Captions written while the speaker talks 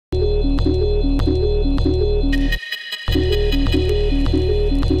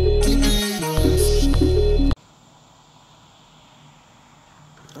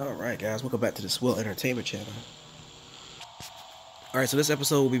guys, welcome back to the SWILL Entertainment channel. Alright, so this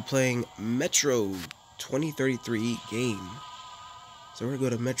episode we'll be playing Metro 2033 game. So we're going to go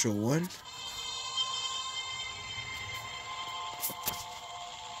to Metro 1.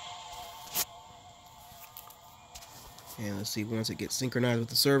 And let's see, once it gets synchronized with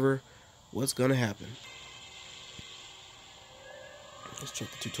the server, what's going to happen. Let's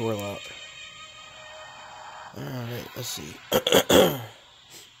check the tutorial out. Alright, let's see.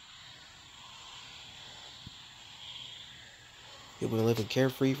 People been living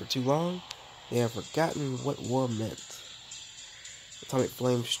carefree for too long. They have forgotten what war meant. Atomic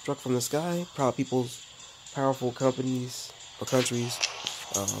flames struck from the sky. Proud people's powerful companies or countries.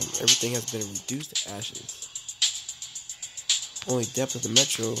 Everything has been reduced to ashes. Only depth of the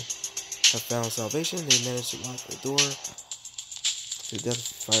metro have found salvation. They managed to lock the door to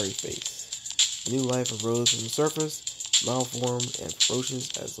death's fiery face. A new life arose from the surface, malformed and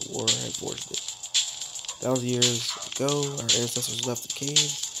ferocious as the war had forged it. Thousands of years ago, our ancestors left the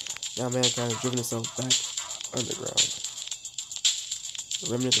caves. Now mankind has driven itself back underground. The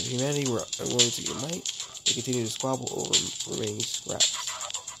remnants of humanity were unwilling to unite. They continue to squabble over remaining scraps.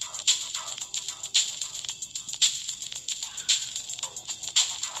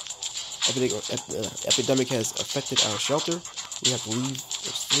 Epidemic has affected our shelter. We have to leave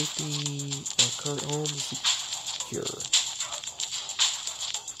for safety. Our current home is secure.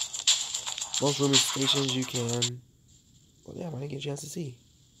 Most rooming stations you can... Well, yeah, I didn't get a chance to see.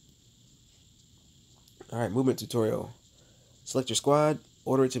 Alright, movement tutorial. Select your squad.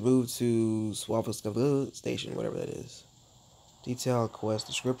 Order it to move to SWILL station, whatever that is. Detailed quest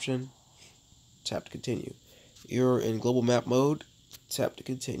description. Tap to continue. You're in global map mode. Tap to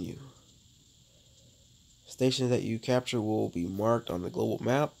continue. Stations that you capture will be marked on the global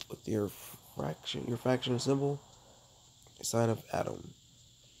map with your faction symbol. A sign of atom.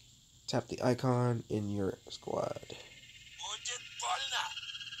 Tap the icon in your squad.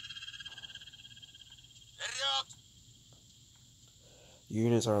 Your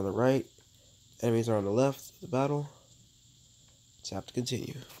units are on the right. Enemies are on the left of the battle. Tap to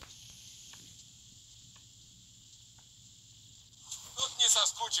continue.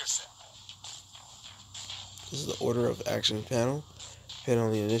 This is the order of action panel. Depending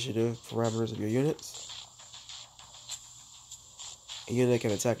on the initiative parameters of your units. A unit that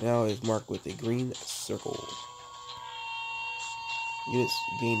can attack now is marked with a green circle. Units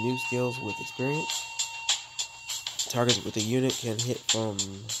gain new skills with experience. Targets with the unit can hit from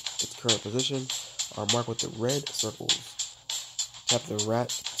its current position are marked with the red circles. Tap the rat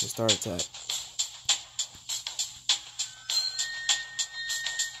to start attack.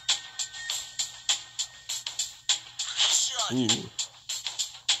 Ooh.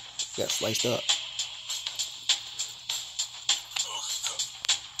 Got sliced up.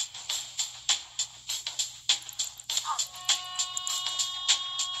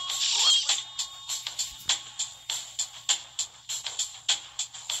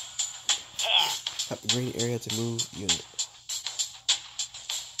 Tap the green area to move unit.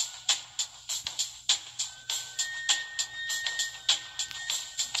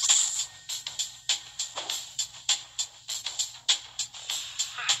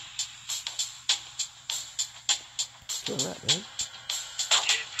 Kill that, man.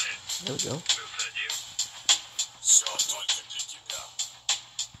 There we go.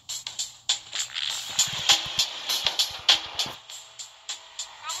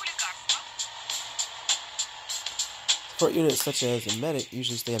 Support units such as a medic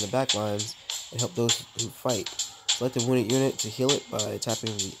usually stay on the back lines and help those who fight. Select a wounded unit to heal it by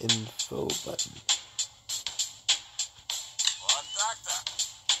tapping the info button.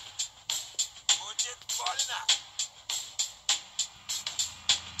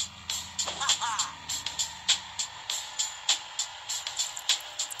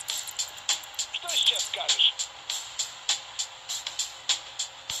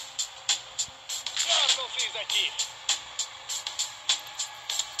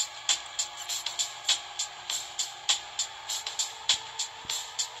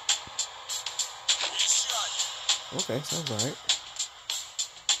 Okay, sounds alright.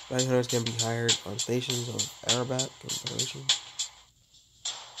 Bounty hunters can be hired on stations of Arabat Confederation.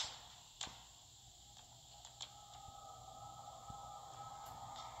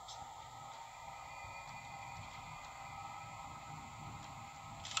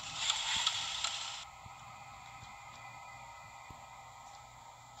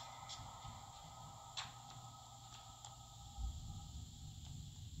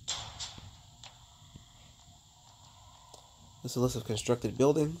 This is a list of constructed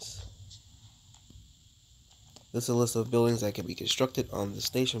buildings. This is a list of buildings that can be constructed on the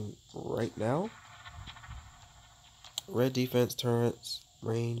station right now. Red defense turrets,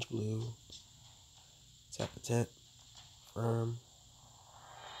 range, blue, tap a tent, firm.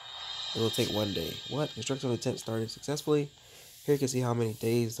 It will take 1 day. What? Construction of the tent started successfully. Here you can see how many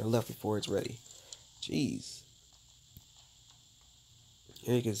days are left before it's ready. Jeez.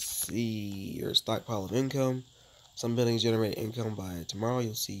 Here you can see your stockpile of income. Some buildings generate income by tomorrow.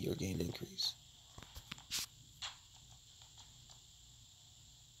 You'll see your gain increase.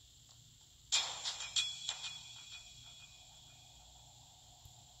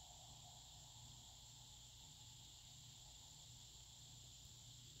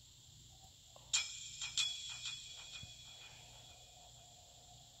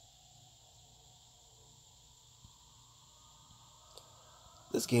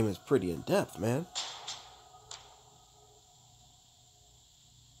 This game is pretty in depth, man.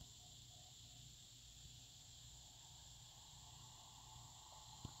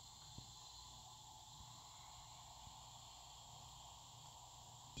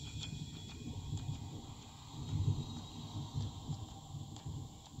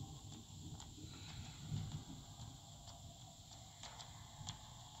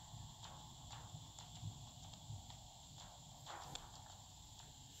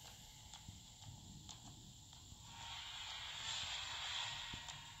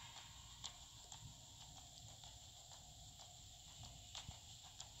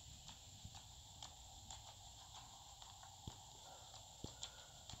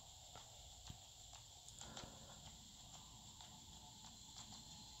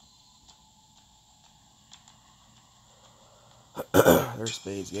 There's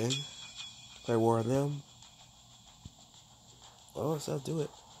spades, gang. Play war on them. Oh, let's do it.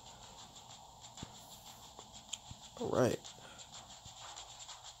 Alright.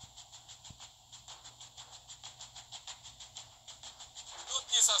 Тут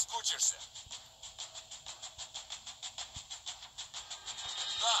не соскучишься.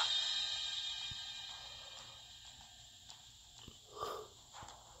 Да.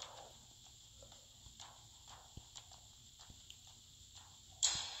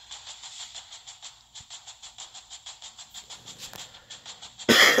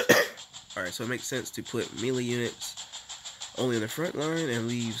 Alright, so it makes sense to put melee units only in the front line and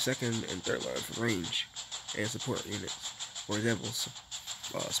leave second and third line for range and support units. For example,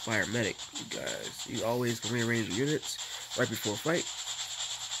 Spire Medic, you guys, you always can rearrange your units right before a fight.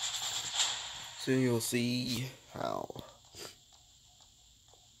 Soon you'll see how.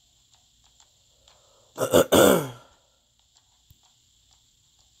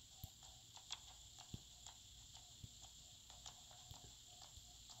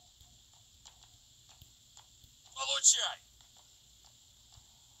 Получай.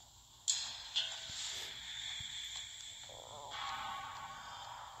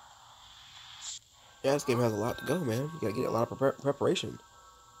 Yeah, this game has a lot to go, man. You gotta get a lot of preparation.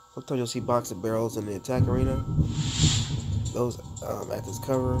 Sometimes you'll see box of barrels in the attack arena. Those act as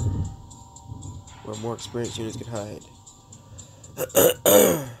cover where more experienced units can hide.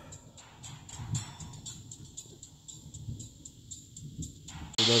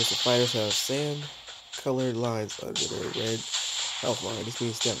 You notice the fighters have sand-colored lines under their red health line. This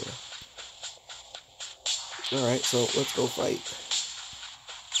means stamina. Alright, so let's go fight.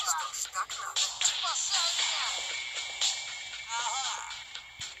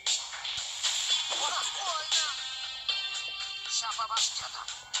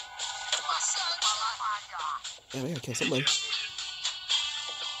 Yeah, we gotta kill somebody.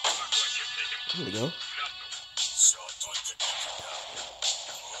 There we go.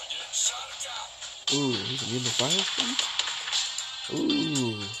 Ooh, he's immune to fire?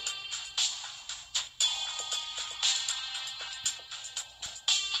 Ooh.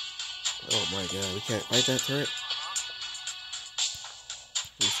 Oh my god, we can't fight that turret?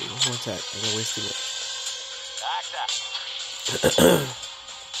 Let me see, one more attack. I'm gonna waste too much.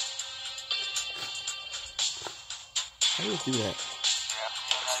 How do you do that?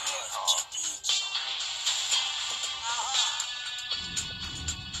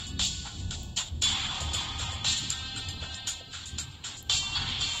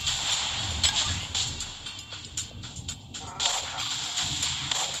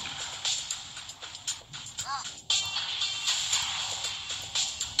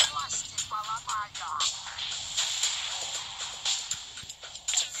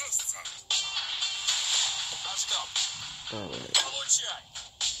 Alright.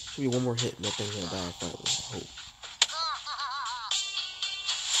 Should be one more hit and that thing's gonna die finally. I hope.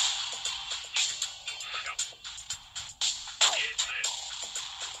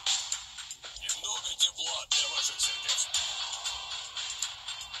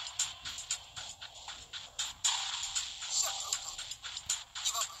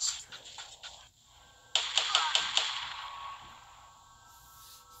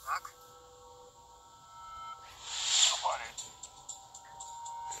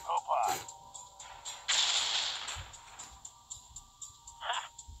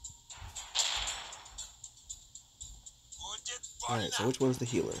 Alright, so which one's the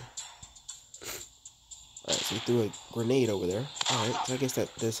healer? Alright, so he threw a grenade over there. Alright, so I guess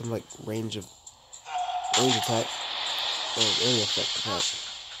that there's some like range attack. Or area effect attack.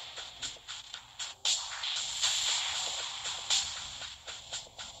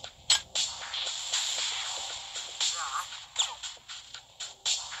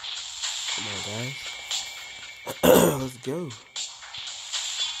 Come on, guys. Let's go.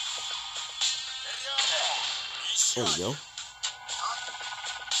 There we go.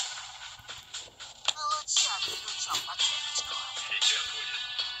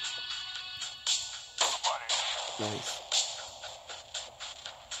 Nice.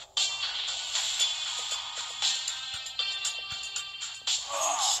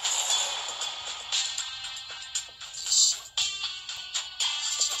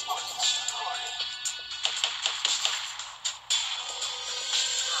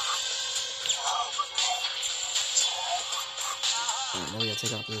 Alright, now we gotta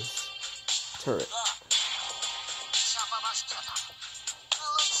take out this turret.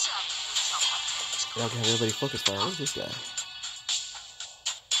 Now I can have everybody focus fire. Where's this guy?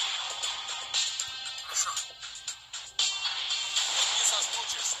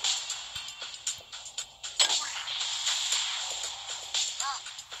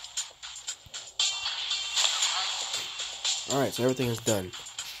 Alright, so everything is done.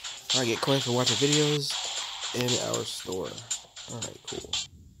 Alright, get coins for watching videos in our store. Alright, cool.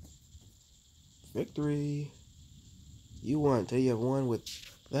 Victory. You won. Until you have won with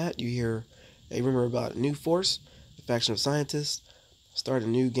that, you hear a rumor about a new force, a faction of scientists, start a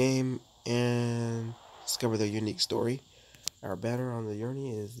new game, and discover their unique story. Our banner on the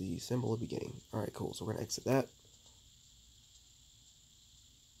journey is the symbol of beginning. Alright, cool. So we're going to exit that.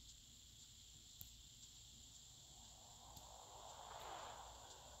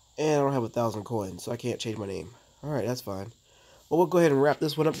 And I don't have 1,000 coins, so I can't change my name. Alright, that's fine. Well, we'll go ahead and wrap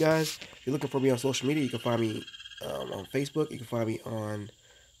this one up, guys. If you're looking for me on social media, you can find me on Facebook. You can find me on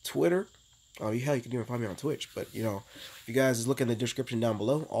Twitter. Hell, you can even find me on Twitch. But, you know, if you guys look in the description down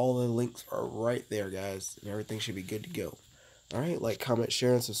below, all the links are right there, guys. And everything should be good to go. Alright, like, comment,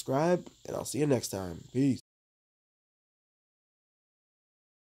 share, and subscribe. And I'll see you next time. Peace.